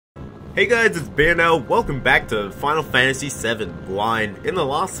Hey guys, it's BNL. Welcome back to Final Fantasy VII Blind. In the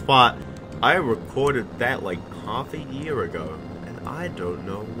last part, I recorded that like half a year ago, and I don't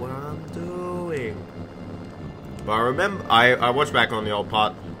know what I'm doing. But I remember, I watched back on the old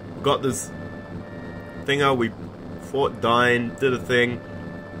part, got this thing out, we fought Dyne, did a thing,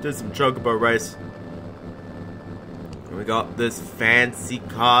 did some chocobo race, and we got this fancy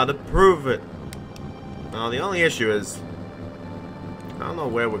car to prove it. Now the only issue is, I don't know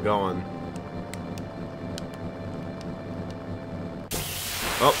where we're going.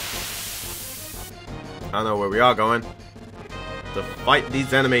 Oh. I don't know where we are going. To fight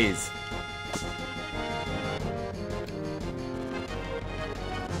these enemies.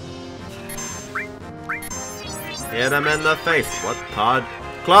 Hit them in the face. What card?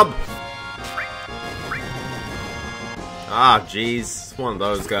 Club! Ah, jeez. It's one of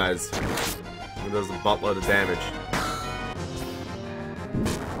those guys. Who does a buttload of damage.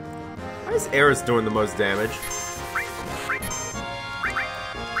 Why is Eris doing the most damage?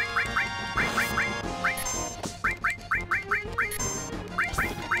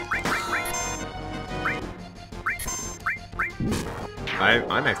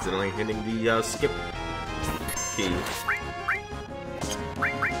 I'm accidentally hitting the skip key.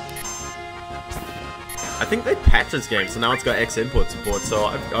 I think they patched this game, so now it's got X input support. So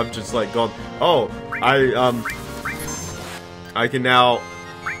I've just like gone, oh, I can now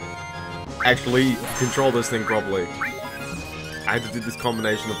actually control this thing properly. I had to do this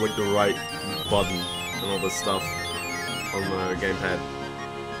combination of like the right button and all this stuff on the gamepad.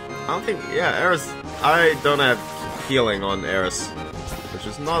 I don't think, yeah, Eris, I don't have healing on Eris, which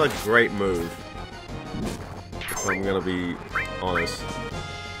is not a great move, if I'm gonna be honest.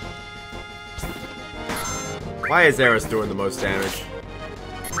 Why is Eris doing the most damage?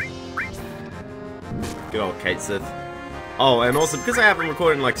 Good old Kate Sith. Oh, and also, because I haven't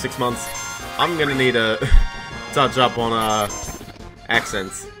recorded in like 6 months, I'm gonna need to touch up on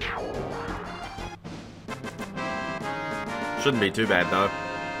accents. Shouldn't be too bad though.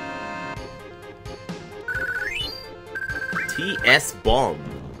 TS bomb.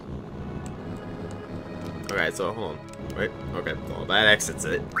 Okay, so hold on. Wait, okay, well, that exits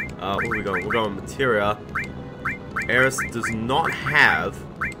it. Where are we going? We're going materia. Eris does not have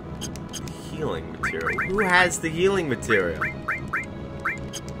healing material. Who has the healing material?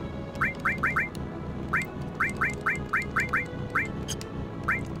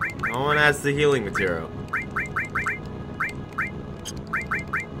 No one has the healing material.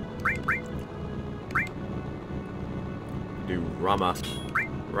 Do Rama.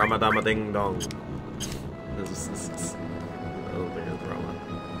 Rama Dama Ding Dong. This is, I don't think it's Rama.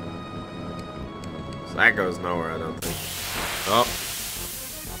 So that goes nowhere, I don't think. Oh.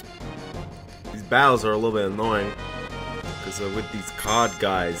 These battles are a little bit annoying. Because they're with these card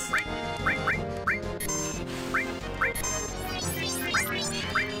guys.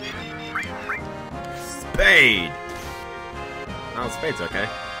 Spade! Oh, Spade's okay.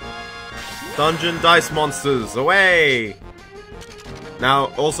 Dungeon dice monsters, away!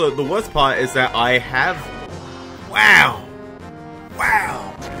 Now, also, the worst part is that I have... Wow!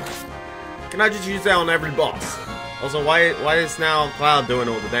 Wow! Can I just use that on every boss? Also, why is now Cloud doing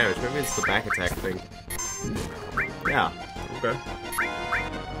all the damage? Maybe it's the back attack thing. Yeah, okay.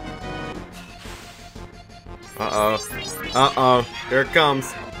 Uh-oh. Uh-oh. Here it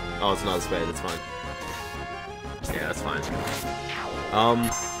comes. Oh, it's not a spade, it's fine. Yeah, that's fine.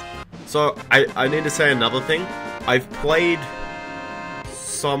 So, I need to say another thing. I've played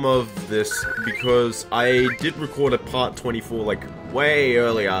some of this because I did record a part 24 like way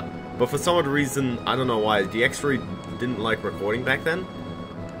earlier, but for some odd reason, I don't know why, DX3 didn't like recording back then.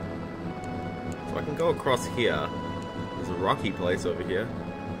 So I can go across here. There's a rocky place over here.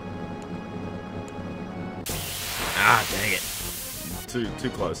 Ah, dang it. Too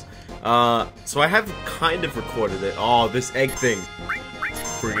close. So I have kind of recorded it. Oh, this egg thing.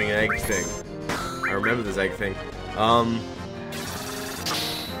 Freaking egg thing. I remember this egg thing.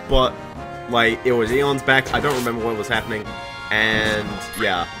 But, like, it was eons back, I don't remember what was happening, and,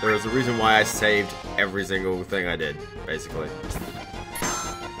 yeah, there was a reason why I saved every single thing I did, basically.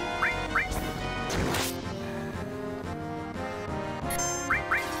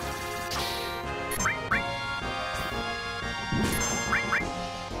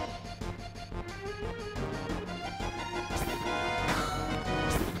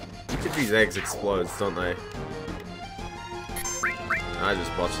 Each of these eggs explodes, don't they? I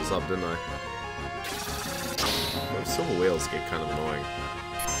just botched this up, didn't I? Those silver wheels get kind of annoying.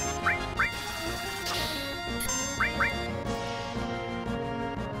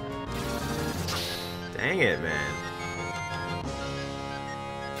 Dang it, man.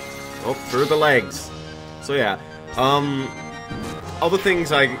 Oh, through the legs. So yeah, other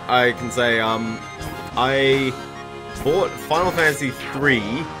things I can say, I bought Final Fantasy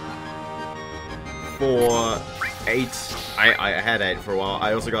 3 for 8. I had 8 for a while.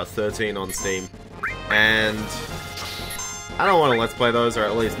 I also got 13 on Steam, and I don't want to let's play those, or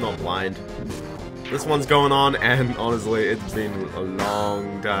at least not blind. This one's going on, and honestly, it's been a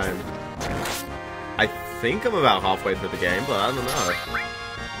long time. I think I'm about halfway through the game, but I don't know.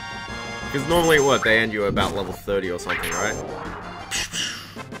 Because normally, what, they end you about level 30 or something, right?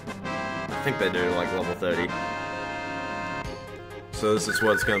 I think they do, like, level 30. So this is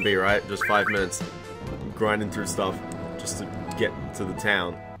what it's gonna be, right? Just 5 minutes grinding through stuff just to get to the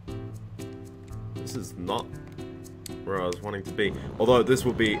town. This is not where I was wanting to be. Although this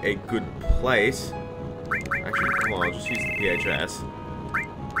will be a good place. Actually, hold on, I'll just use the PHS.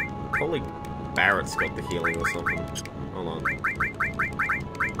 Probably Barrett's got the healing or something. Hold on.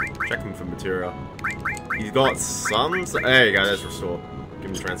 Check him for material. He's got some... There you go, there's restore.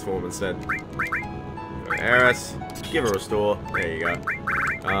 Give him transform instead. Go Eris. Give her restore. There you go. Go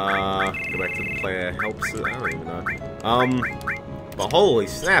back to the player helps. I don't even know. But holy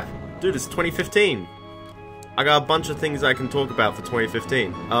snap. Dude, it's 2015. I got a bunch of things I can talk about for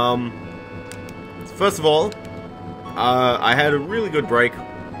 2015. First of all, I had a really good break.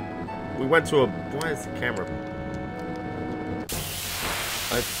 We went to a... Why is the camera...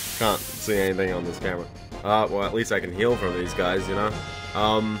 I can't see anything on this camera. Well, at least I can heal from these guys, you know?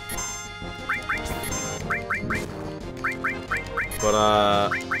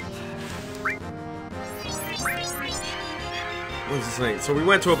 What was this thing? So we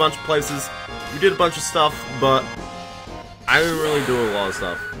went to a bunch of places, we did a bunch of stuff, but I didn't really do a lot of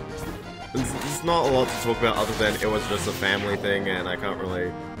stuff. There's not a lot to talk about other than it was just a family thing, and I can't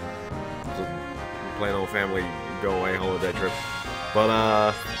really just plain old family go away holiday trip. But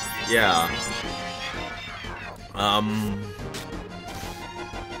yeah.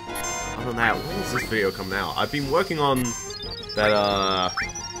 Other than that, when is this video coming out? I've been working on that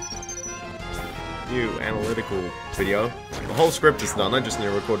new analytical video. The whole script is done, I just need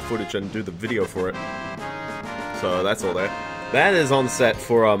to record footage and do the video for it. So that's all there. That is on set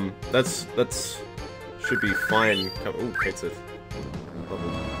for, that's should be fine. Ooh, hits it.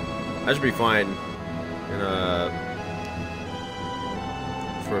 That should be fine in,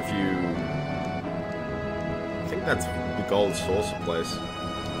 for a few... I think that's the gold saucer place.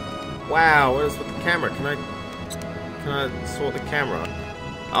 Wow, what is with the camera? Can I sort the camera?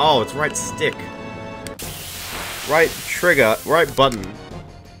 Oh, it's right stick. Right trigger, right button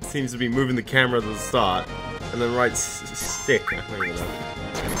seems to be moving the camera to the start, and then right stick. I don't even know.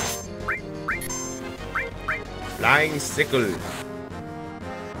 Flying sickle.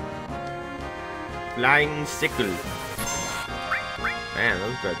 Flying sickle. Man,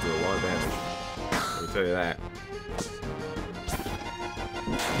 those guys do a lot of damage. Let me tell you that.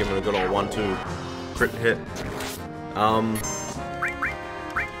 Give him a good old 1-2 crit hit.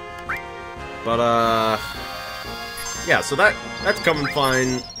 Yeah, so that's coming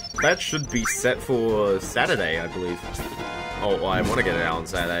fine. That should be set for Saturday, I believe. Oh, well, I want to get it out on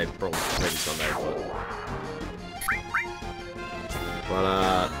Saturday, probably maybe Sunday,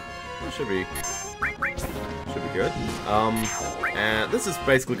 but it should be good. And this is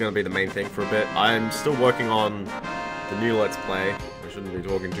basically going to be the main thing for a bit. I'm still working on the new Let's Play. I shouldn't be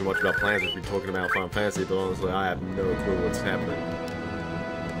talking too much about plans, I should be talking about Final Fantasy, but honestly, I have no clue what's happening.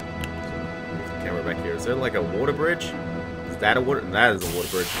 Camera back here. Is there like a water bridge? Is that a water? That is a water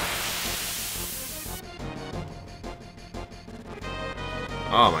bridge.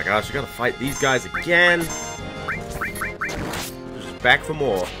 Oh my gosh, you gotta fight these guys again. Just back for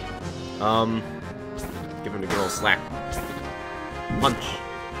more. Give him a good old slap. Punch.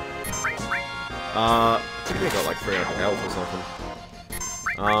 I think they got like 300 health or something.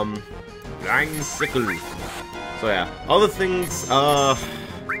 Flying sickle. So yeah, other things.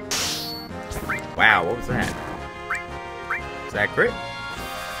 Wow, what was that? Is that crit? I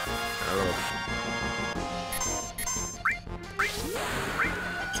don't know.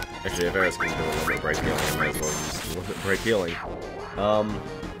 Actually, if Eris can do a little bit of break healing, I might as well use a little bit of break healing. Blah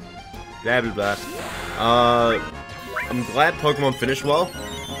blah blah. I'm glad Pokemon finished well.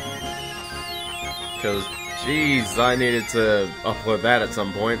 Because, jeez, I needed to upload that at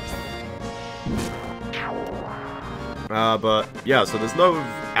some point. But, yeah, so there's no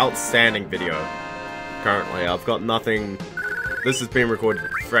outstanding video. Currently, I've got nothing. This has been recorded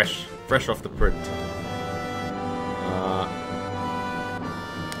fresh off the print.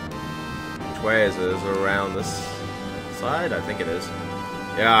 Which way is it? Is it around this side? I think it is.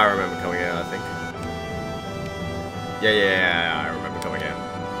 Yeah, I remember coming out, I think. Yeah, I remember coming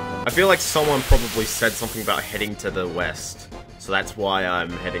out. I feel like someone probably said something about heading to the west. So that's why I'm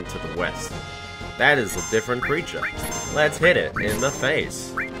heading to the west. That is a different creature. Let's hit it in the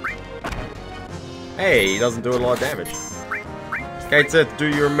face. Hey, he doesn't do a lot of damage. Okay, Seth, do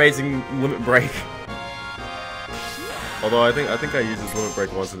your amazing limit break. Although I think I used this limit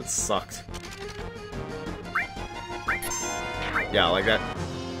break once and it sucked. Yeah, like that.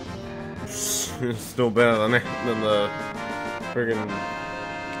 Still better than the friggin'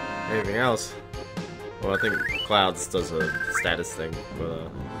 anything else. Well, I think Clouds does a status thing, but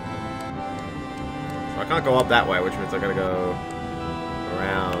so I can't go up that way, which means I gotta go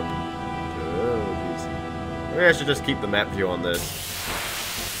around. Oh, jeez. Maybe I should just keep the map view on this.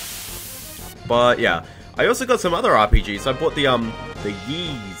 But yeah, I also got some other RPGs. I bought the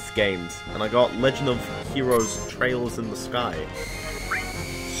Yeez games, and I got Legend of Heroes Trails in the Sky.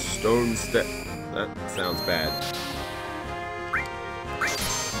 Stone Step. That sounds bad.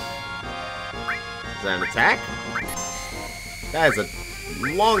 Is that an attack? That is a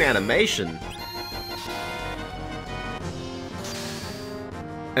long animation.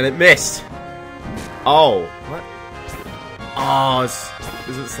 And it missed. Oh, what? Oh,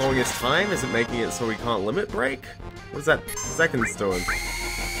 is it slowing his time? Is it making it so we can't limit break? What is that seconds doing?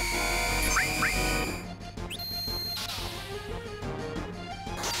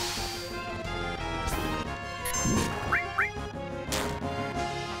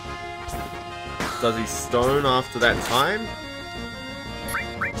 Does he stone after that time?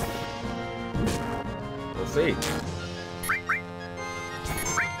 We'll see.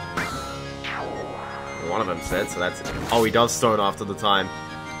 One of them said, so that's it. Oh, he does stone after the time.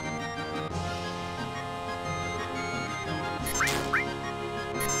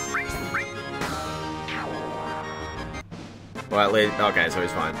 Well, at least, okay, so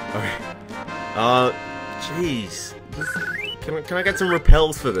he's fine. Okay. Jeez. Can I get some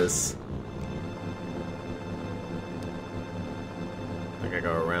repels for this? I think I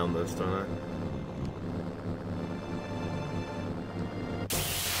go around this, don't I?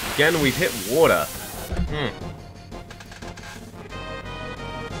 Again, we've hit water.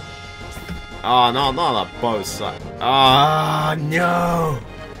 Oh, no, not a bow sight. Ah, no!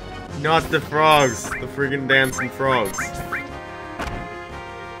 Not the frogs. The friggin' dancing frogs.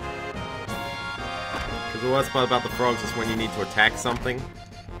 Because the worst part about the frogs is when you need to attack something.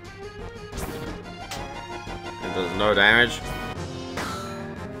 And does no damage.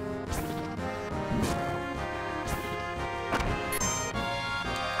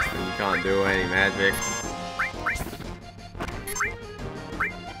 And you can't do any magic.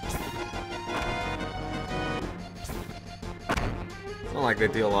 It's not like they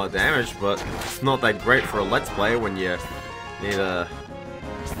deal a lot of damage, but it's not that great for a Let's Play when you need to,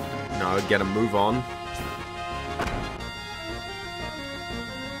 you know, get a move on.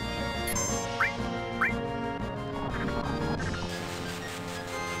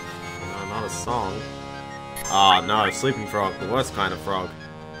 No, not a song. Ah, no, sleeping frog, the worst kind of frog.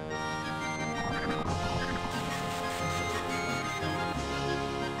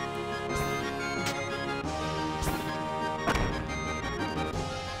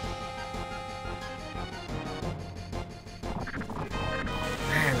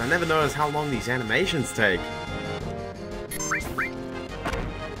 I never noticed how long these animations take.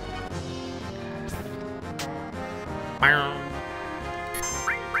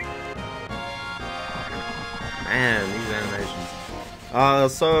 Man, these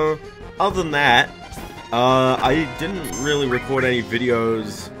animations. So, other than that, I didn't really record any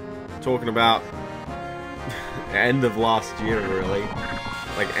videos talking about the end of last year, really.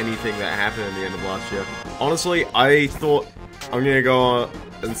 Like, anything that happened at the end of last year. Honestly, I thought, I'm gonna go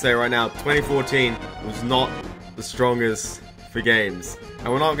and say right now, 2014 was not the strongest for games. And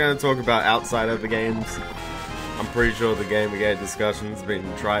we're not going to talk about outside of the games. I'm pretty sure the Gamergate discussion's been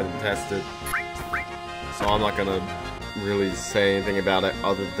tried and tested. So I'm not going to really say anything about it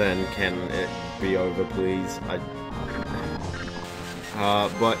other than, can it be over, please?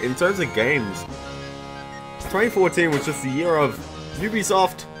 But in terms of games, 2014 was just the year of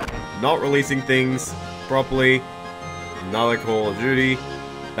Ubisoft not releasing things properly. Another Call of Duty.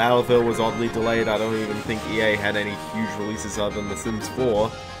 Battlefield was oddly delayed. I don't even think EA had any huge releases other than The Sims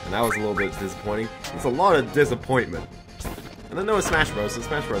 4, and that was a little bit disappointing. There's a lot of disappointment. And then there was Smash Bros. So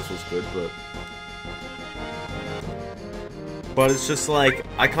Smash Bros was good, but it's just like,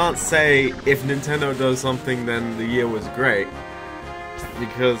 I can't say if Nintendo does something then the year was great,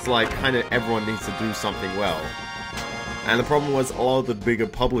 because like kinda everyone needs to do something well. And the problem was a lot of the bigger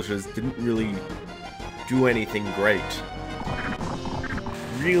publishers didn't really do anything great.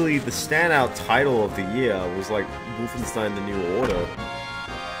 Really, the standout title of the year was like Wolfenstein: The New Order.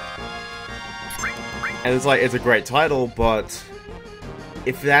 And it's like, it's a great title, but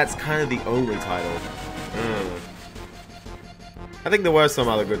if that's kind of the only title, I think there were some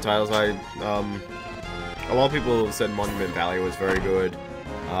other good titles. A lot of people said Monument Valley was very good.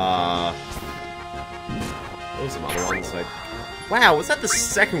 What was some other ones? Like, wow, was that the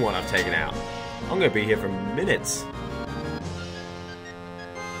second one I've taken out? I'm gonna be here for minutes.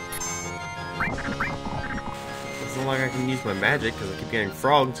 It's not like I can use my magic because I keep getting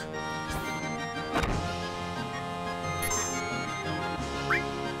frogged.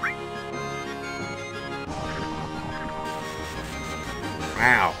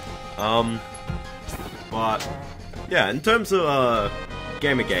 Wow. But yeah, in terms of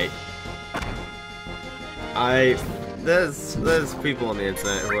Gamergate, there's people on the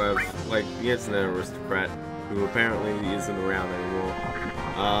internet who have, like, the internet aristocrat who apparently isn't around anymore.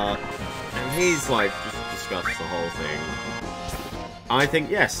 And he's like just discussed the whole thing. I think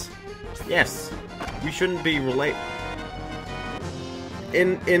yes, we shouldn't be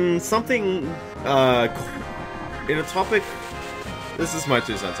in something in a topic. This is my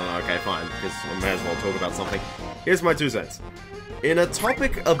 2 cents on it. Okay, fine, because I may as well talk about something. Here's my 2 cents. In a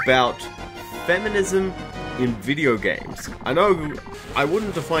topic about feminism in video games, I know I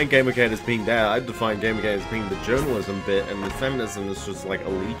wouldn't define Gamergate as being that. I'd define Gamergate as being the journalism bit, and the feminism is just like a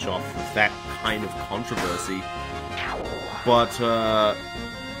leech off of that kind of controversy. But,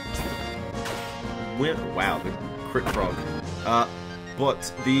 wow, the crit frog.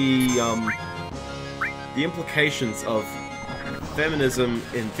 But the implications of feminism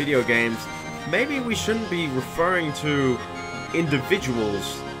in video games, maybe we shouldn't be referring to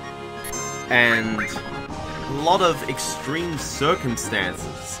individuals and a lot of extreme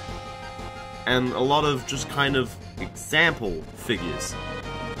circumstances and a lot of just kind of example figures.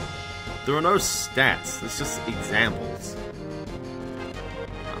 There are no stats, it's just examples.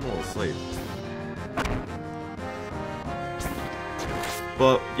 I'm all asleep.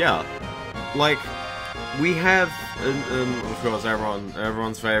 But yeah, like, we have, of course,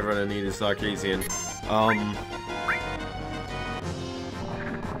 everyone's favorite, Anita Sarkeesian.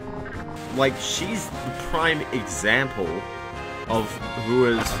 Like, she's the prime example of who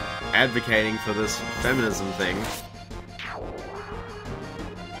is advocating for this feminism thing.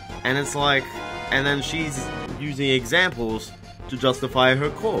 And it's like, and then she's using examples to justify her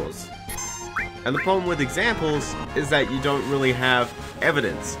cause. And the problem with examples is that you don't really have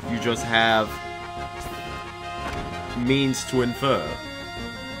evidence. You just have means to infer.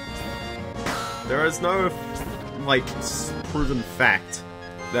 There is no, like, proven fact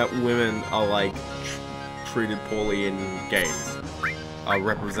that women are, like, treated poorly in games. Are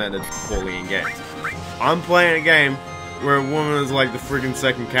represented poorly in games. I'm playing a game where a woman is, like, the freaking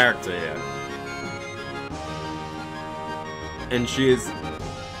second character here. And she is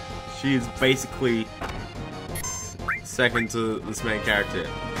basically second to this main character.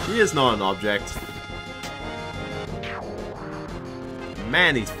 She is not an object.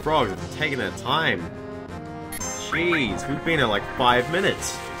 Man, these frogs have taken their time. Jeez, we've been at like 5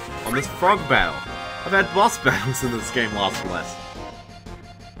 minutes on this frog battle. I've had boss battles in this game last less.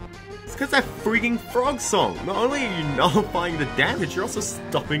 It's because that freaking frog song. Not only are you nullifying the damage, you're also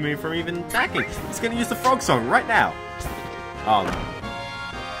stopping me from even attacking. He's gonna use the frog song right now. Oh no.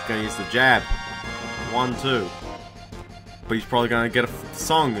 He's gonna use the jab. 1, 2. But he's probably gonna get a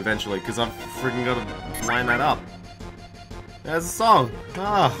song eventually, because I've freaking got to line that up. There's a song.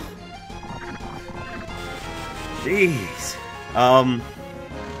 Ah. Jeez.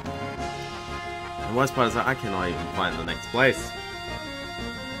 The worst part is that I cannot even find the next place.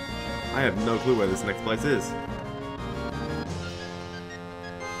 I have no clue where this next place is.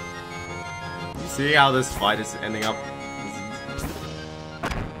 You see how this fight is ending up?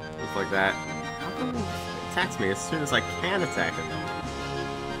 Just like that. How come he attacks me as soon as I can attack him?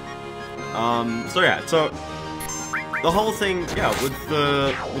 So yeah, so the whole thing, yeah, with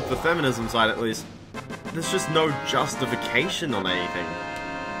the feminism side at least, there's just no justification on anything.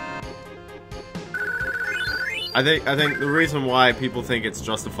 I think the reason why people think it's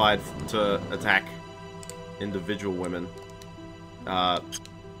justified to attack individual women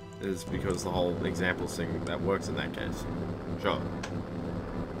is because the whole examples thing that works in that case. Sure.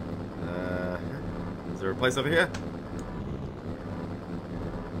 Is there a place over here?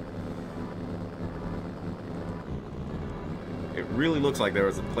 It really looks like there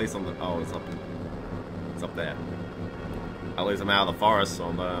is a place on the... Oh, it's up there. At least I'm out of the forest, so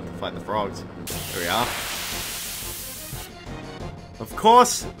I'm gonna have to fight the frogs. Here we are. Of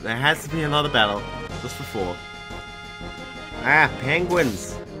course, there has to be another battle. Just for 4. Ah,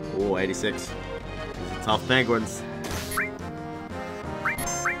 penguins! Oh, 86. These are tough penguins.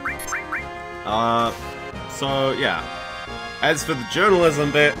 So, yeah. As for the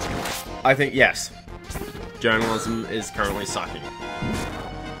journalism bit, I think yes. Journalism is currently sucking.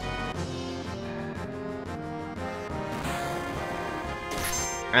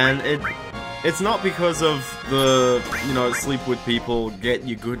 And it's not because of the, you know, sleep with people, get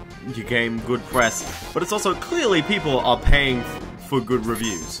your game good press, but it's also clearly people are paying for good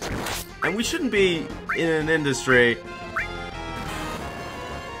reviews. And we shouldn't be in an industry,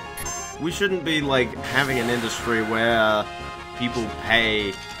 we shouldn't be like having an industry where people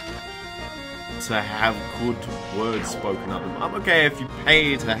pay to have good words spoken of them. I'm okay if you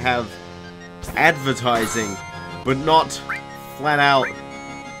pay to have advertising, but not flat out.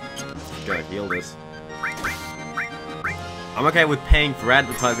 Gotta heal this. I'm okay with paying for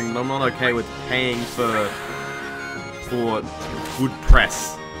advertising, but I'm not okay with paying for good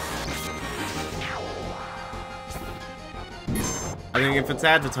press. I think if it's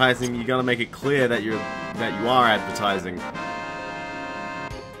advertising, you gotta make it clear that you are advertising.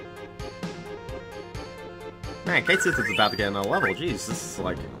 Man, Kate says it's about to get another level. Jeez, this is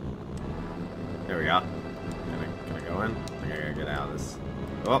like. There we go. Can I go in? I think I gotta get out of this.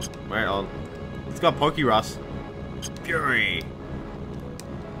 Oh, wait on. It's got Pokey Rust. Fury!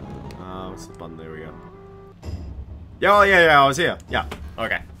 What's the button? There we go. Yeah, I was here. Yeah,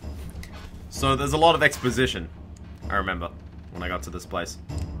 okay. So there's a lot of exposition, I remember, when I got to this place.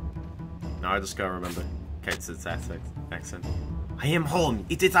 Now I just gotta remember Kate's accent. I am home.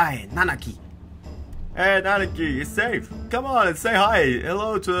 It is I, Nanaki. Hey, Nanaki, you're safe. Come on and say hi.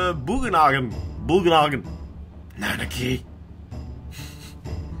 Hello to Bugenhagen. Nanaki.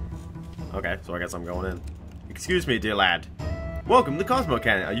 Okay, so I guess I'm going in. Excuse me, dear lad. Welcome to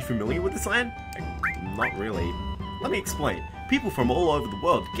Cosmocan. Are you familiar with this land? Not really. Let me explain. People from all over the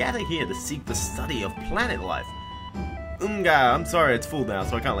world gather here to seek the study of planet life. I'm sorry, it's full now,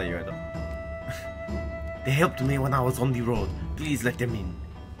 so I can't let you enter. They helped me when I was on the road. Please let them in.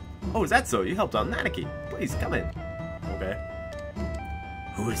 Oh, is that so? You helped out Nanaki. Please, come in. Okay.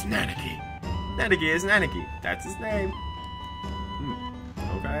 Who is Nanaki? Nanaki is Nanaki. That's his name.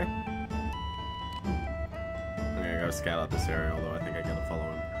 Okay. Go scout out this area, although I think I gotta follow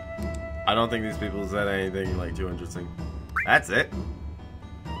him. I don't think these people said anything like too interesting. That's it.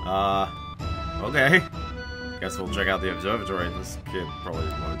 Okay. Guess we'll check out the observatory. This kid probably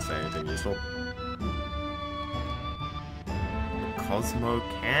won't say anything useful. The Cosmo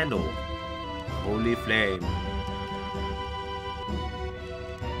Candle. Holy flame.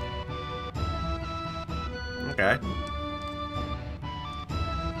 Okay.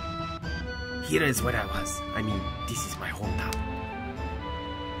 Here is where I was. I mean, this is my hometown.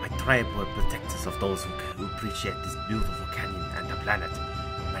 My tribe were protectors of those who appreciate this beautiful canyon and the planet.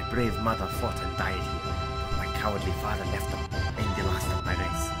 My brave mother fought and died here, but my cowardly father left them, and the last of my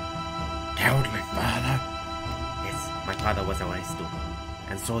race. Cowardly father? Yes, my father was a wise too.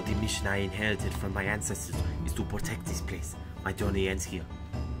 And so the mission I inherited from my ancestors is to protect this place. My journey ends here.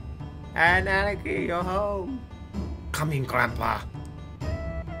 And Anarchy, you're home. Come in, Grandpa.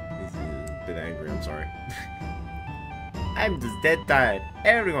 Bit angry, I'm sorry. I'm just dead tired.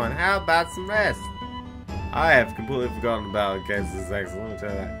 Everyone, how about some rest? I have completely forgotten about Kansas excellent. Let me tell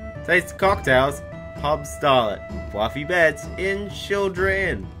you that. Taste cocktails, pub starlet, fluffy beds in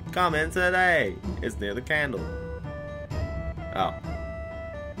children. Come in today. It's near the candle. Oh.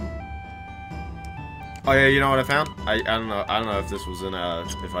 Oh yeah, you know what I found? I don't know if this was in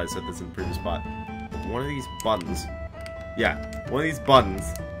if I said this in the previous spot. One of these buttons. Yeah, one of these buttons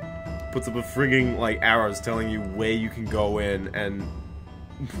puts up a frigging, like, arrows telling you where you can go in and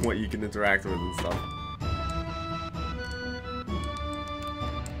what you can interact with and stuff.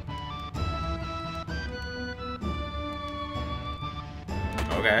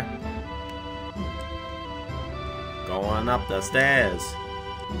 Okay. Going up the stairs.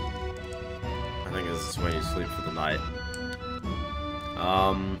 I think this is where you sleep for the night.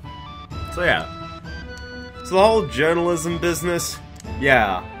 So yeah. So the whole journalism business,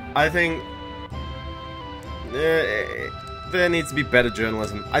 yeah. I think there needs to be better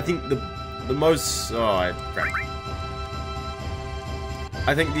journalism. I think the most crap.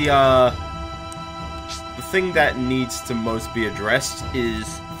 I think the thing that needs to most be addressed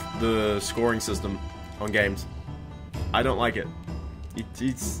is the scoring system on games. I don't like it. It's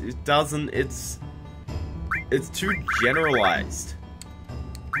too generalized.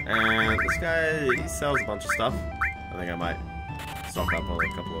 And this guy, he sells a bunch of stuff. I think I might stock up on a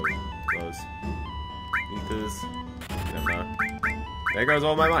couple of those ethers. You never know. There goes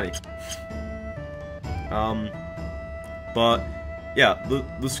all my money. But yeah,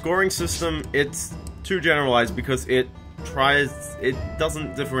 the scoring system, it's too generalized because it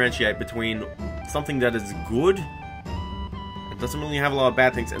doesn't differentiate between something that is good, it doesn't really have a lot of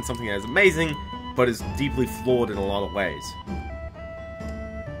bad things, and something that is amazing, but is deeply flawed in a lot of ways.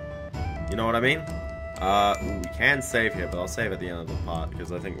 You know what I mean? We can save here, but I'll save at the end of the part,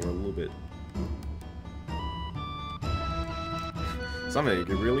 because I think we're a little bit... something you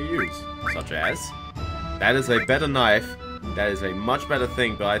could really use, such as... that is a better knife, that is a much better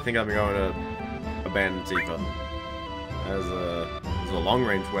thing, but I think I'm going to abandon Tifa. As a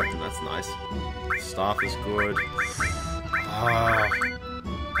long-range weapon, that's nice. Staff is good. I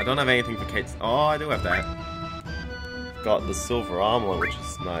don't have anything for Kate's... oh, I do have that. Got the silver armlet, which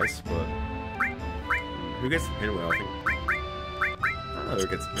is nice, but... who gets the pinwheel, I think? I don't know who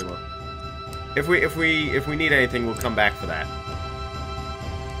gets the pinwheel. If we need anything, we'll come back for that.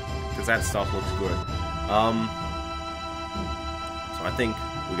 Because that stuff looks good. So I think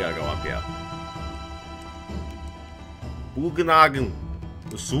we gotta go up here. Bugenhagen.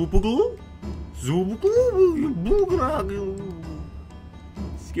 The Superglue? Superglue? Bugenhagen.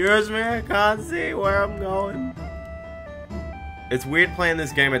 Excuse me, I can't see where I'm going. It's weird playing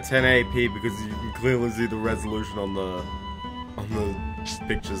this game at 1080p because you can clearly see the resolution on the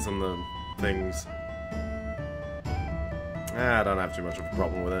pictures and the things. I don't have too much of a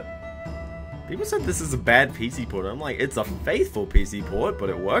problem with it. People said this is a bad PC port. I'm like, it's a faithful PC port, but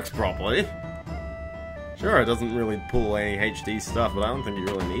it works properly. Sure, it doesn't really pull any HD stuff, but I don't think you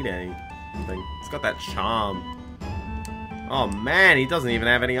really need anything. It's got that charm. Oh man, he doesn't even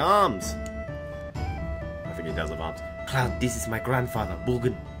have any arms. I think he does have arms. Cloud, this is my grandfather,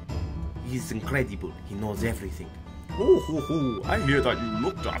 Bugen. He's incredible. He knows everything. Oh, I hear that you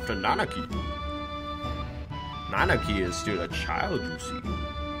looked after Nanaki. Nanaki is still a child, you see.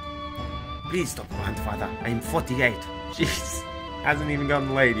 Please stop, grandfather. I'm 48. Jeez, hasn't even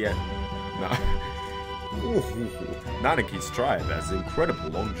gotten laid yet. No. Nanaki's tribe has incredible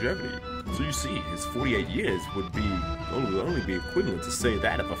longevity. So you see, his 48 years would only be equivalent to say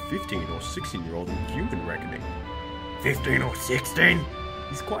that of a 15 or 16-year-old in human reckoning. 15 or 16?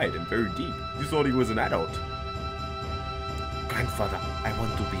 He's quiet and very deep. You thought he was an adult. Grandfather, I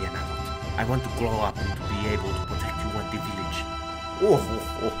want to be an adult. I want to grow up and to be able to protect you and the village.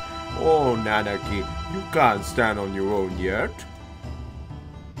 Oh, Nanaki, you can't stand on your own yet.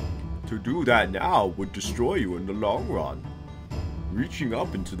 To do that now would destroy you in the long run. Reaching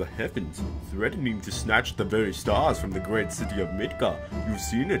up into the heavens, threatening to snatch the very stars from the great city of Midgar. You've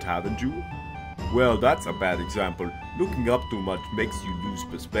seen it, haven't you? Well, that's a bad example. Looking up too much makes you lose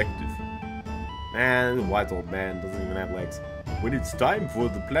perspective. Man, the white old man doesn't even have legs. When it's time for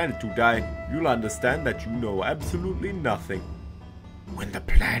the planet to die, you'll understand that you know absolutely nothing. When the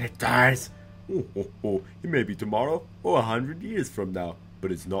planet dies? It may be tomorrow or 100 years from now,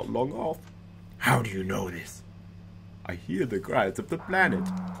 but it's not long off. How do you know this? I hear the cries of the planet.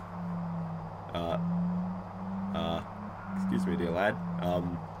 Excuse me, dear lad.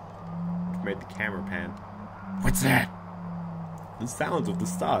 Made the camera pan. What's that? The sounds of the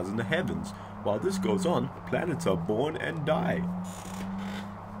stars in the heavens. While this goes on, planets are born and die.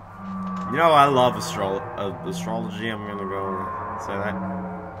 You know, I love astrology. I'm gonna go say that.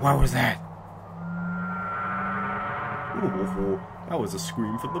 What was that? That was a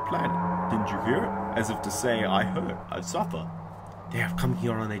scream from the planet. Didn't you hear it? As if to say, I heard, I suffer. They have come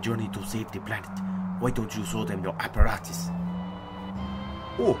here on a journey to save the planet. Why don't you show them your apparatus?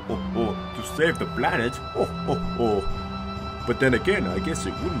 To save the planet? But then again, I guess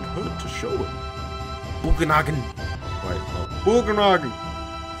it wouldn't hurt to show it. Bugenhagen! Right, Bugenhagen!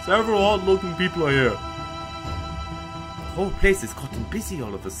 Several odd-looking people are here. The whole place is gotten busy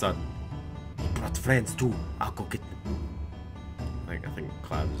all of a sudden. He brought friends too. I'll go get them. I think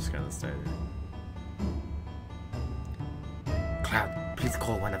Cloud is just gonna stay there. Cloud, please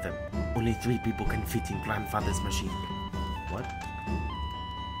call one of them. Only 3 people can fit in Grandfather's machine. What?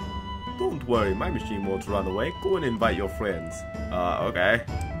 Don't worry, my machine won't run away. Go and invite your friends. Okay.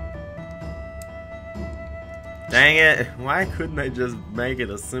 Dang it, why couldn't they just make it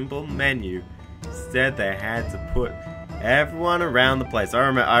a simple menu? Instead they had to put everyone around the place. I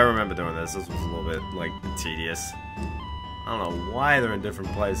remember doing this. This was a little bit, like, tedious. I don't know why they're in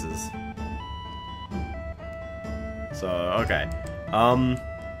different places. So, okay.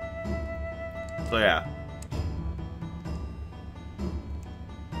 So yeah.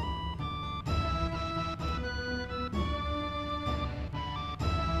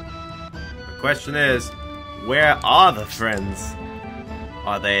 The question is, where are the friends?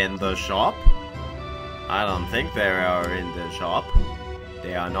 Are they in the shop? I don't think they are in the shop.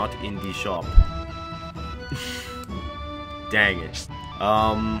 They are not in the shop. Dang it.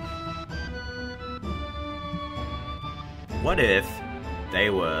 What if they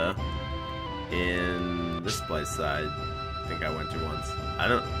were in this place I think I went to once.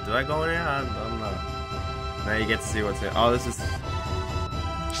 Did I go in here? I don't know. Now you get to see what's here. Oh, this is...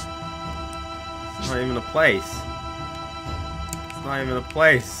 It's not even a place. It's not even a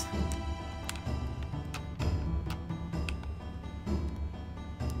place.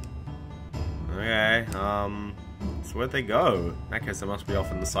 Okay, so where'd they go? In that case, they must be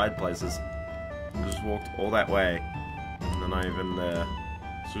off in the side places. I just walked all that way, and they're not even there.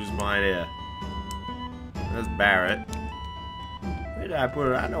 So who's behind here? There's Barrett. Where did I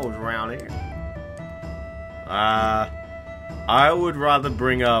put it? I know it's around here. I would rather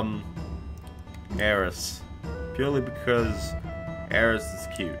bring, Eris. Purely because Eris is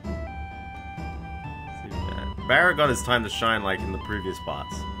cute. Barrett got his time to shine like in the previous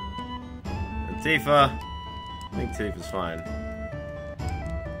parts. And Tifa, I think Tifa's fine.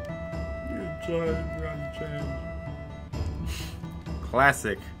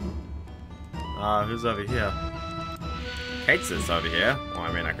 Classic. Who's over here? Kate's over here. Well,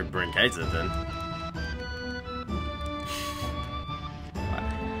 I mean, I could bring Kate's then.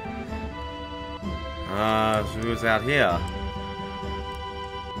 So who's out here?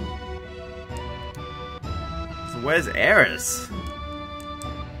 So where's Eris?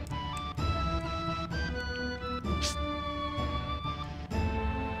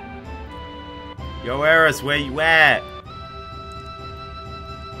 Yo, Eris, where you at?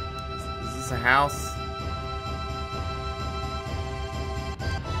 Is this a house?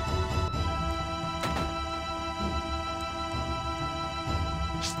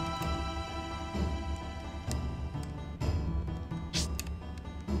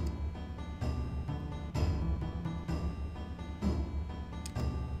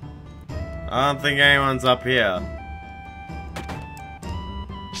 I don't think anyone's up here.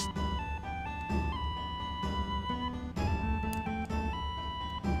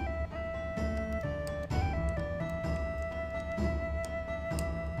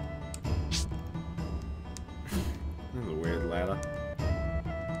 This is a weird ladder.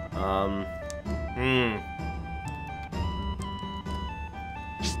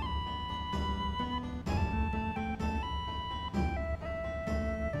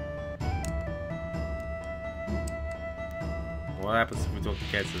 What happens if we talk to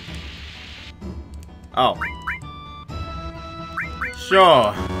cats? Oh.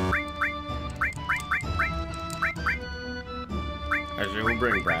 Sure. Actually, we'll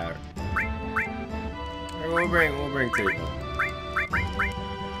bring Brad. We'll bring Tifa.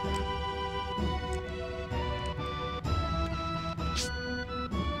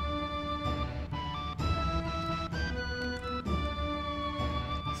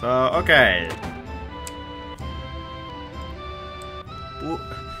 So, okay.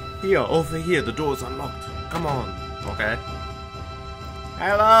 Here, over here, the door's unlocked. Come on. Okay.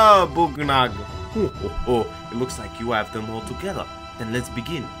 Hello, Bugenhagen. Oh, it looks like you have them all together. Then let's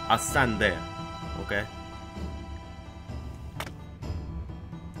begin. I'll stand there. Okay.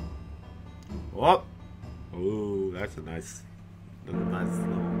 Oh. Oh, that's a nice little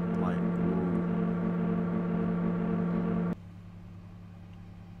light.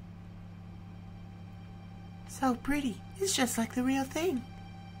 So pretty. It's just like the real thing.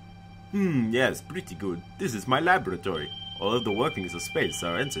 Yes, pretty good. This is my laboratory. All of the workings of space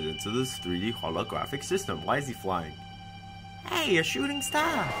are entered into this 3D holographic system. Why is he flying? Hey, a shooting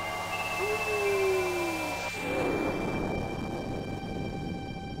star.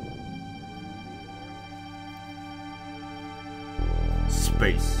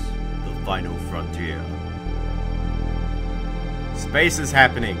 Space, the final frontier. Space is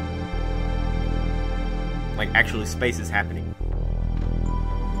happening. Like, actually, space is happening.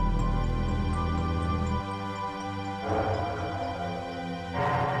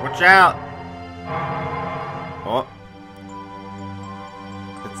 Watch out! Oh.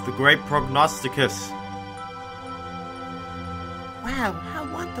 It's the great prognosticus. Wow, how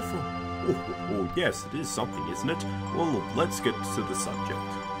wonderful. Oh, yes, it is something, isn't it? Well, let's get to the subject.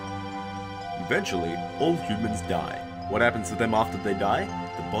 Eventually, all humans die. What happens to them after they die?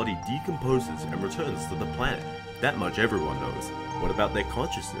 The body decomposes and returns to the planet. That much everyone knows. What about their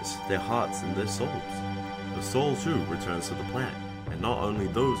consciousness, their hearts, and their souls? The soul, too, returns to the planet. And not only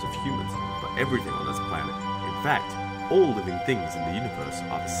those of humans, but everything on this planet. In fact, all living things in the universe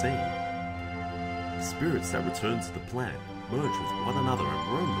are the same. The spirits that return to the planet merge with one another and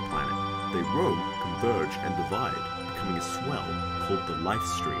roam the planet. They roam, converge, and divide, becoming a swell called the life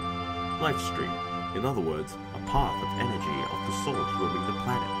stream. Life stream, in other words, a path of energy of the souls roaming the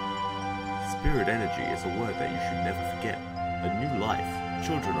planet. Spirit energy is a word that you should never forget. A new life.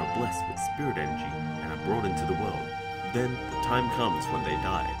 Children are blessed with spirit energy and are brought into the world. Then, the time comes when they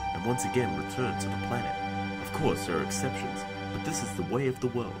die. and once again return to the planet. Of course, there are exceptions, but this is the way of the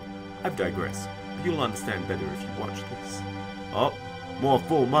world. I've digressed, but you'll understand better if you watch this. Oh, more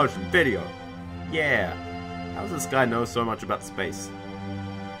full motion video. Yeah. How does this guy know so much about space?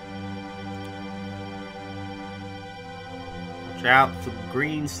 Watch out for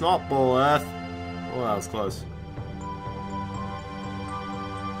green snotball, Earth. Oh, that was close.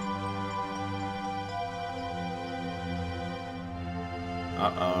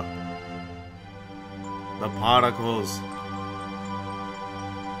 Uh-oh. The particles.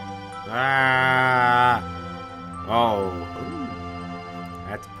 Ah! Oh. Ooh.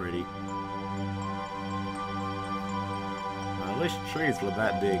 That's pretty. I wish trees were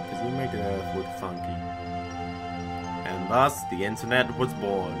that big, because it would make the Earth look funky. And thus, the internet was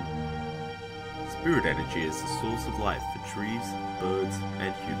born. Spirit energy is the source of life for trees, birds,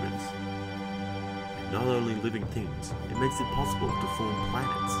 and humans. And not only living things, it makes it possible to form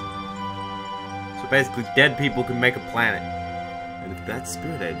planets. So basically, dead people can make a planet. And if that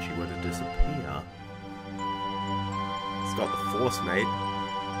spirit energy were to disappear... It's got the force, mate.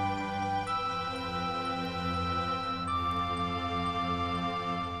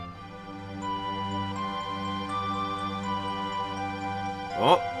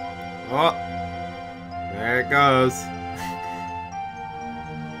 Oh! Oh! There it goes.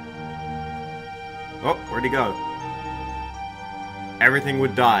 Oh, where'd he go? Everything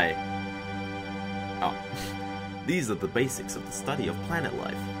would die. Oh. These are the basics of the study of planet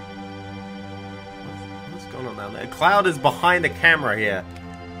life. What's going on down there? Cloud is behind the camera here.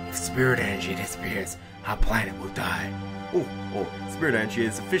 If spirit energy disappears, our planet will die. Oh, spirit energy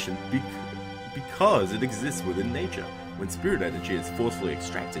is efficient because it exists within nature. When spirit energy is forcefully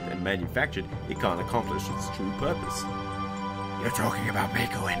extracted and manufactured, it can't accomplish its true purpose. You're talking about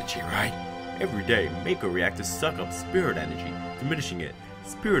Mako energy, right? Every day, Mako reactors suck up spirit energy, diminishing it.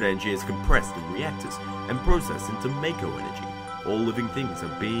 Spirit energy is compressed in reactors and processed into Mako energy. All living things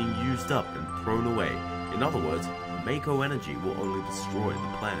are being used up and thrown away. In other words, Mako energy will only destroy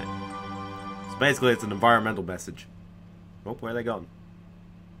the planet. So basically, it's an environmental message. Oh, where'd they gone?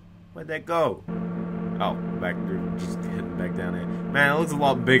 Where'd they go? Oh, back through, just heading back down here. Man, it looks a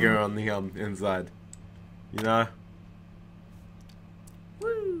lot bigger on the inside. You know?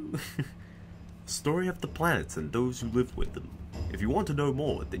 Woo! Story of the planets and those who live with them. If you want to know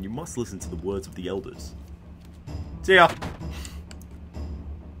more, then you must listen to the words of the elders. See ya.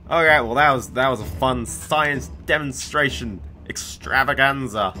 Okay, well that was a fun science demonstration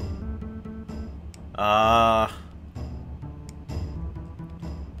extravaganza.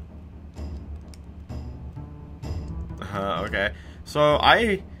 Okay. So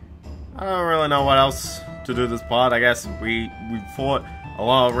I don't really know what else to do this part. I guess we fought a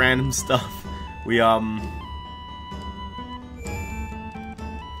lot of random stuff. We had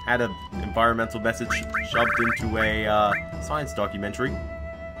an environmental message shoved into a science documentary.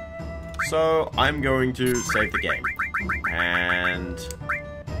 So I'm going to save the game. And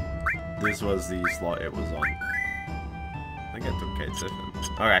this was the slot it was on. I think I took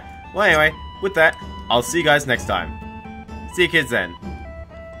K7. Alright. Well anyway, with that, I'll see you guys next time. See you kids then.